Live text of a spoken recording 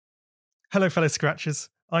Hello fellow Scratchers,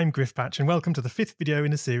 I'm Griffpatch and welcome to the 5th video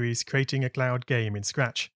in the series Creating a Cloud Game in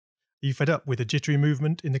Scratch. Are you fed up with the jittery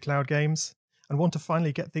movement in the cloud games and want to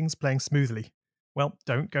finally get things playing smoothly? Well,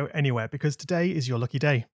 don't go anywhere because today is your lucky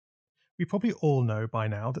day. We probably all know by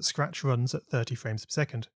now that Scratch runs at 30 frames per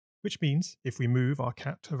second, which means if we move our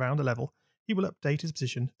cat around a level, he will update his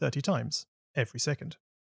position 30 times, every second.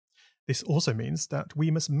 This also means that we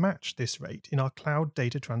must match this rate in our cloud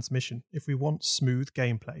data transmission if we want smooth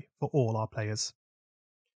gameplay for all our players.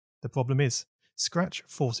 The problem is, Scratch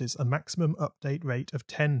forces a maximum update rate of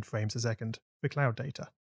 10 frames a second for cloud data.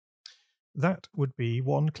 That would be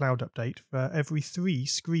one cloud update for every 3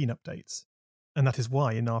 screen updates, and that is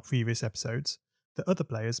why in our previous episodes, the other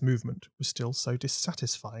player's movement was still so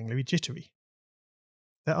dissatisfyingly jittery.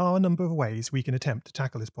 There are a number of ways we can attempt to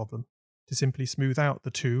tackle this problem, to simply smooth out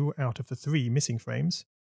the 2 out of the 3 missing frames.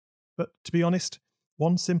 But to be honest,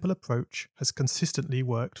 one simple approach has consistently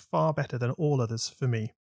worked far better than all others for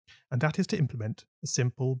me, and that is to implement a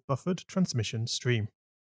simple buffered transmission stream.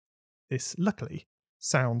 This, luckily,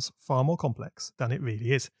 sounds far more complex than it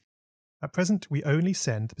really is. At present, we only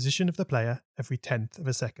send the position of the player every 10th of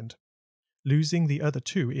a second, losing the other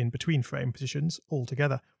 2 in between frame positions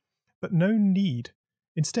altogether. But no need.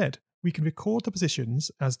 Instead, we can record the positions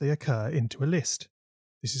as they occur into a list.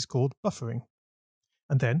 This is called buffering.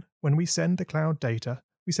 And then, when we send the cloud data,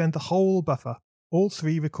 we send the whole buffer, all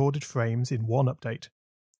 3 recorded frames in one update.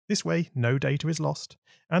 This way, no data is lost,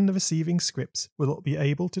 and the receiving scripts will be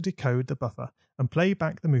able to decode the buffer and play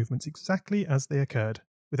back the movements exactly as they occurred,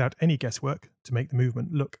 without any guesswork to make the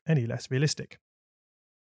movement look any less realistic.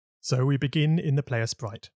 So we begin in the player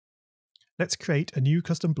sprite. Let's create a new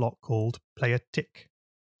custom block called player tick.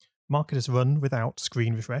 Mark it as run without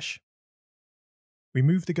screen refresh. We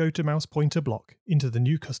move the go-to-mouse pointer block into the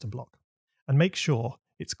new custom block and make sure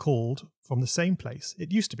it's called from the same place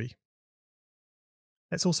it used to be.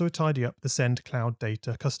 Let's also tidy up the send cloud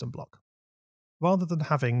data custom block. Rather than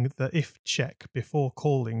having the if check before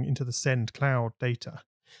calling into the send cloud data,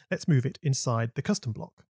 let's move it inside the custom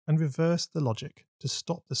block and reverse the logic to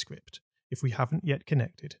stop the script if we haven't yet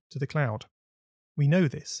connected to the cloud. We know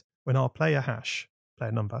this when our player hash,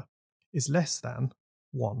 player number, is less than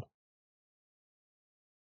 1.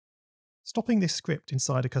 Stopping this script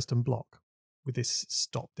inside a custom block with this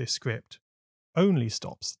stop this script only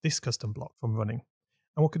stops this custom block from running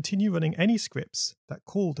and will continue running any scripts that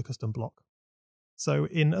call the custom block. So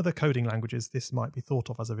in other coding languages, this might be thought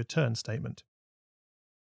of as a return statement.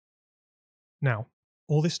 Now,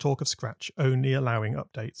 all this talk of Scratch only allowing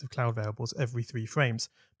updates of cloud variables every 3 frames,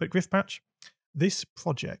 but Griffpatch, this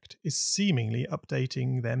project is seemingly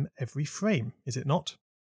updating them every frame, is it not?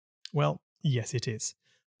 Well, yes it is,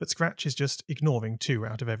 but Scratch is just ignoring 2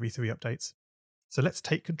 out of every 3 updates. So let's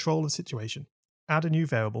take control of the situation, add a new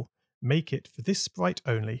variable, make it for this sprite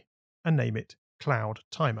only, and name it Cloud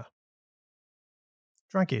Timer.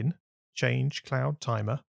 Drag in, change Cloud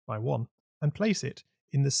Timer by 1, and place it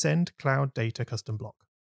in the send cloud data custom block.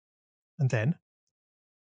 And then,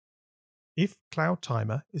 if Cloud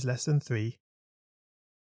Timer is less than 3,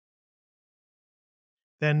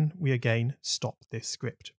 then we again stop this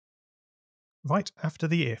script. Right after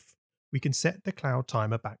the if, we can set the cloud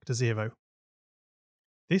timer back to 0.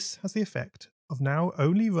 This has the effect of now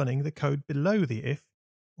only running the code below the if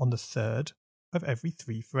on the 3rd of every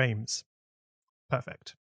 3 frames.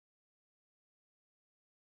 Perfect.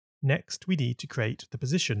 Next, we need to create the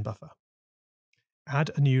position buffer.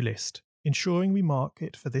 Add a new list, ensuring we mark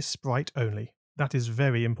it for this sprite only. That is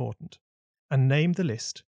very important. And name the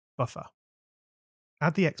list buffer.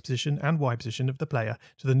 Add the X position and Y position of the player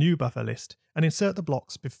to the new buffer list and insert the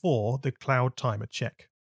blocks before the cloud timer check.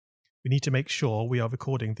 We need to make sure we are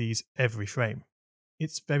recording these every frame.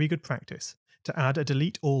 It's very good practice to add a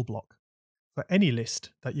delete all block for any list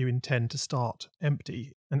that you intend to start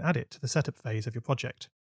empty and add it to the setup phase of your project.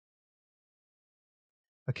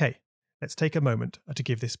 Okay, let's take a moment to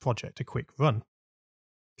give this project a quick run.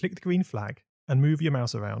 Click the green flag and move your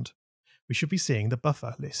mouse around. We should be seeing the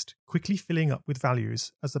buffer list quickly filling up with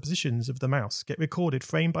values as the positions of the mouse get recorded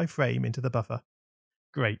frame by frame into the buffer.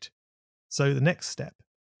 Great. So the next step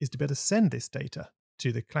is to better send this data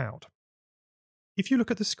to the cloud. If you look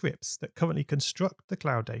at the scripts that currently construct the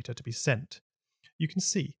cloud data to be sent, you can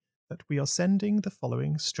see that we are sending the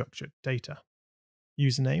following structured data: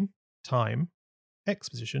 username, time, X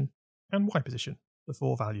position, and Y position, the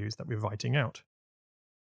 4 values that we're writing out.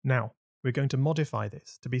 Now, we're going to modify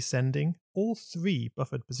this to be sending all 3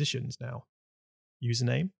 buffered positions now: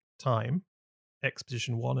 username, time, X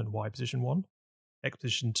position 1 and Y position 1, X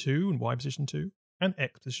position 2 and Y position 2, and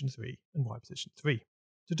X position 3 and Y position 3.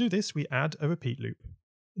 To do this, we add a repeat loop.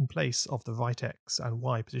 in place of the right X and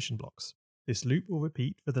Y position blocks. This loop will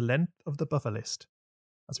repeat for the length of the buffer list,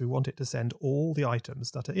 as we want it to send all the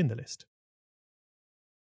items that are in the list.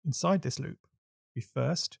 Inside this loop, we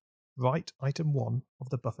first write item 1 of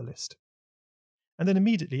the buffer list, and then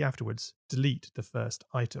immediately afterwards delete the first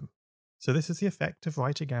item. So this is the effect of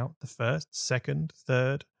writing out the first, second,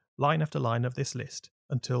 third, line after line of this list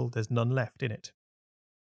until there's none left in it.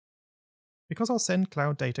 Because our send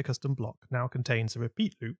cloud data custom block now contains a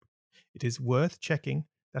repeat loop, it is worth checking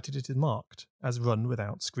that it is marked as run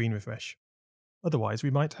without screen refresh. Otherwise,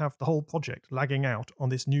 we might have the whole project lagging out on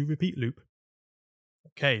this new repeat loop.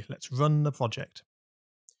 Okay, let's run the project.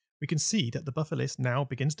 We can see that the buffer list now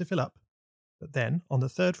begins to fill up, but then on the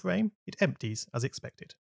third frame, it empties as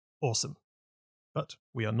expected. Awesome. But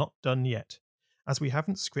we are not done yet, as we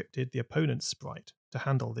haven't scripted the opponent's sprite to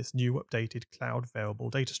handle this new updated cloud variable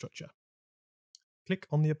data structure. Click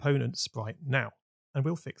on the opponent's sprite now, and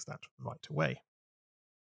we'll fix that right away.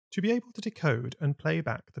 To be able to decode and play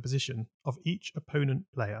back the position of each opponent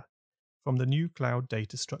player from the new cloud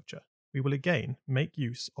data structure, we will again make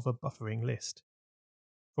use of a buffering list.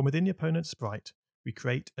 From within the opponent's sprite, we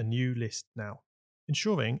create a new list now,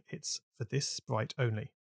 ensuring it's for this sprite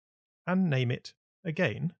only, and name it,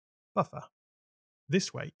 again, buffer.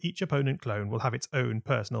 This way, each opponent clone will have its own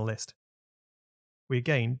personal list. We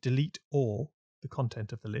again delete all the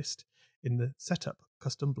content of the list in the setup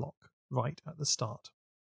custom block right at the start.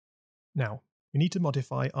 Now, we need to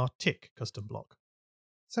modify our tick custom block.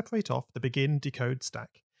 Separate off the begin decode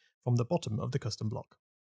stack from the bottom of the custom block,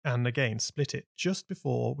 and again split it just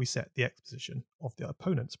before we set the X position of the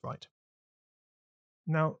opponent sprite.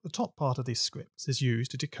 Now, the top part of these scripts is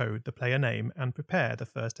used to decode the player name and prepare the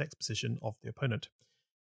first X position of the opponent.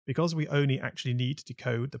 Because we only actually need to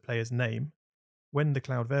decode the player's name when the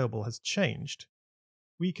cloud variable has changed,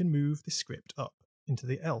 we can move the script up into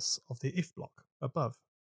the else of the if block above.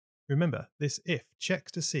 Remember, this if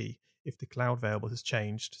checks to see if the cloud variable has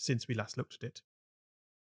changed since we last looked at it.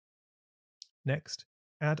 Next,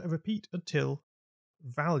 add a repeat until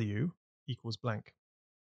value equals blank.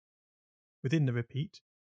 Within the repeat,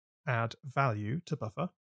 add value to buffer,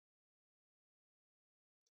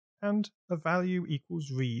 and a value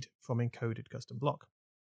equals read from encoded custom block.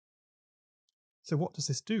 So what does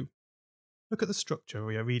this do? Look at the structure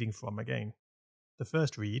we are reading from again. The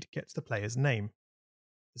first read gets the player's name.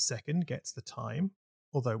 The second gets the time,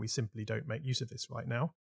 although we simply don't make use of this right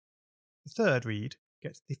now. The third read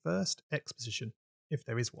gets the first X position, if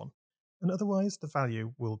there is one, and otherwise the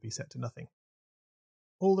value will be set to nothing.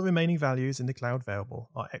 All the remaining values in the cloud variable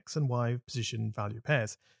are X and Y position value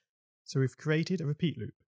pairs, so we've created a repeat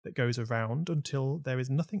loop that goes around until there is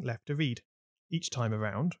nothing left to read. Each time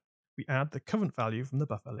around, we add the current value from the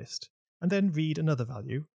buffer list, and then read another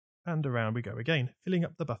value, and around we go again, filling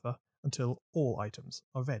up the buffer until all items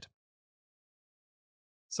are read.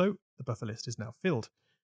 So the buffer list is now filled.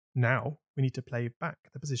 Now we need to play back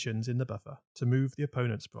the positions in the buffer to move the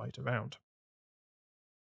opponent's sprite around.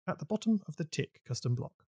 At the bottom of the tick custom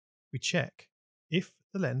block, we check if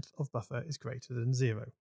the length of buffer is greater than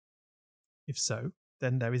 0. If so,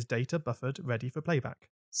 then there is data buffered ready for playback.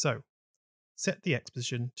 So, set the X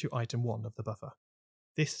position to item 1 of the buffer.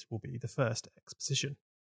 This will be the first X position.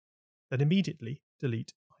 Then immediately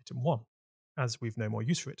delete item 1, as we've no more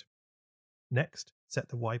use for it. Next, set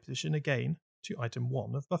the Y position again to item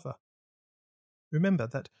 1 of buffer. Remember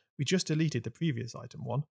that we just deleted the previous item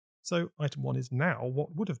 1, so item 1 is now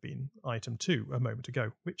what would have been item 2 a moment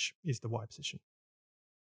ago, which is the Y position.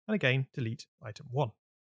 And again, delete item 1.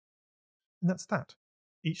 And that's that.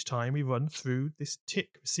 Each time we run through this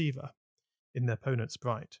tick receiver in the opponent's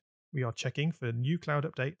sprite, we are checking for new cloud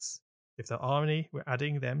updates. If there are any, we're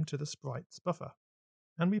adding them to the sprite's buffer.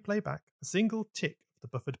 And we play back a single tick of the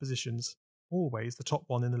buffered positions, always the top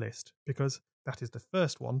one in the list, because that is the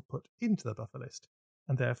first one put into the buffer list,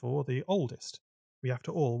 and therefore the oldest. We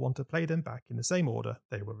after all want to play them back in the same order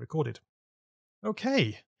they were recorded.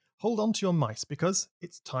 Okay, hold on to your mice because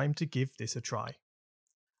it's time to give this a try.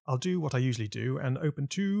 I'll do what I usually do and open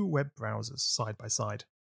 2 web browsers side by side.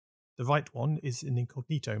 The right one is in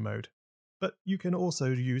incognito mode, but you can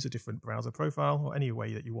also use a different browser profile or any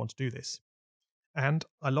way that you want to do this. And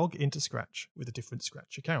I log into Scratch with a different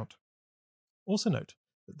Scratch account. Also note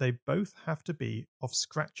that they both have to be of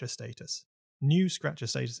Scratcher status. New Scratcher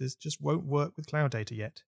statuses just won't work with cloud data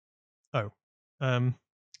yet.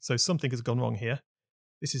 So something has gone wrong here.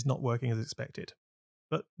 This is not working as expected.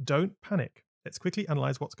 But don't panic. Let's quickly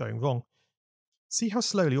analyze what's going wrong. See how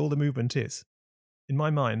slowly all the movement is. In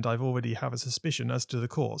my mind, I've already have a suspicion as to the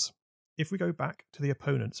cause. If we go back to the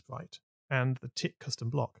opponent sprite and the tick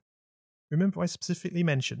custom block, Remember I specifically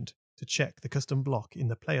mentioned to check the custom block in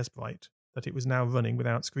the player sprite that it was now running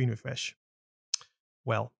without screen refresh?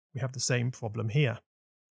 Well, we have the same problem here.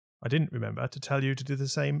 I didn't remember to tell you to do the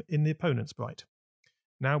same in the opponent sprite.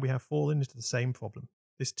 Now we have fallen into the same problem.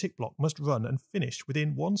 This tick block must run and finish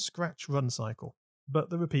within one Scratch run cycle, but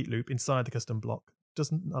the repeat loop inside the custom block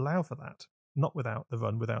doesn't allow for that, not without the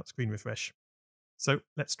run without screen refresh. So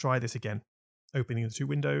let's try this again, opening the two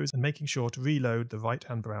windows and making sure to reload the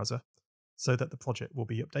right-hand browser so that the project will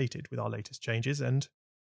be updated with our latest changes. And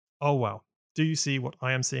oh wow, do you see what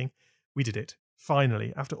I am seeing? We did it.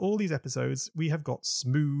 Finally, after all these episodes, we have got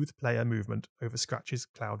smooth player movement over Scratch's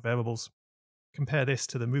cloud variables. Compare this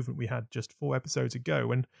to the movement we had just 4 episodes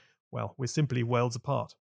ago and, well, we're simply worlds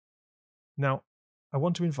apart. Now, I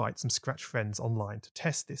want to invite some Scratch friends online to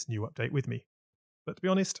test this new update with me. But to be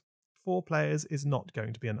honest, 4 players is not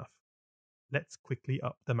going to be enough. Let's quickly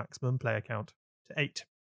up the maximum player count to 8.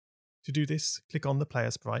 To do this, click on the player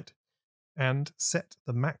sprite and set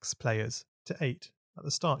the max players to 8 at the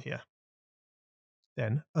start here.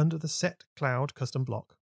 Then, under the Set Cloud custom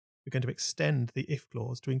block, we're going to extend the if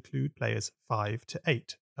clause to include players 5 to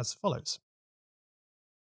 8 as follows.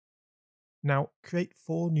 Now, create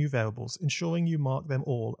 4 new variables, ensuring you mark them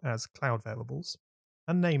all as cloud variables,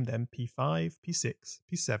 and name them P5, P6,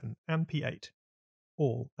 P7, and P8,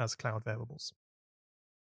 all as cloud variables.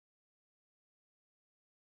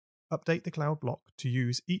 Update the cloud block to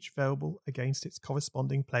use each variable against its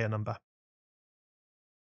corresponding player number.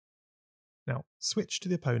 Now, switch to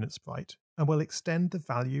the opponent sprite, and we'll extend the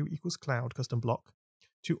value equals cloud custom block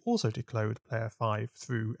to also decode player 5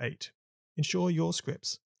 through 8. Ensure your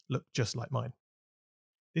scripts look just like mine.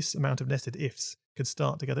 This amount of nested ifs can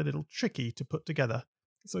start to get a little tricky to put together,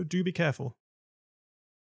 so do be careful.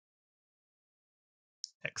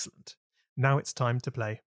 Excellent. Now it's time to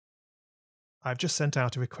play. I've just sent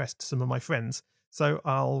out a request to some of my friends, so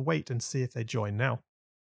I'll wait and see if they join now.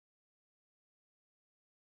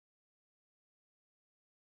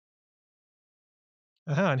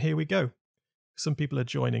 Aha, and here we go. Some people are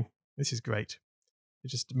joining. This is great. They're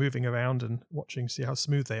just moving around and watching, see how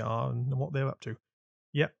smooth they are and what they're up to.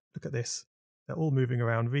 Yep, look at this. They're all moving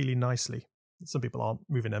around really nicely. Some people aren't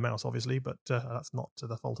moving their mouse, obviously, but that's not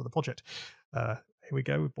the fault of the project. Here we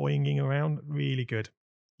go, boinging around. Really good.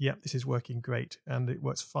 Yep, this is working great, and it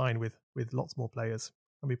works fine with lots more players.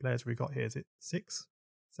 How many players have we got here? Is it 6?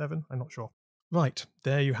 7? I'm not sure. Right,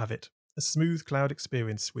 there you have it. A smooth cloud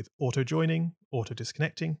experience with auto-joining,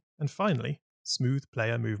 auto-disconnecting, and finally, smooth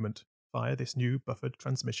player movement via this new buffered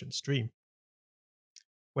transmission stream.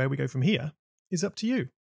 Where we go from here is up to you.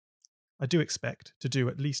 I do expect to do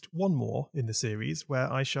at least one more in the series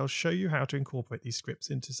where I shall show you how to incorporate these scripts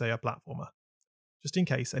into, say, a platformer, just in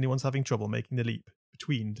case anyone's having trouble making the leap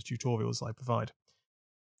between the tutorials I provide.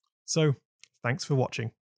 So, thanks for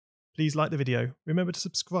watching. Please like the video, remember to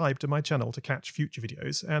subscribe to my channel to catch future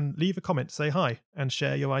videos, and leave a comment to say hi and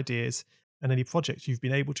share your ideas and any projects you've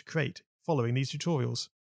been able to create following these tutorials.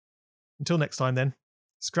 Until next time then,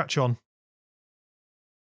 Scratch on!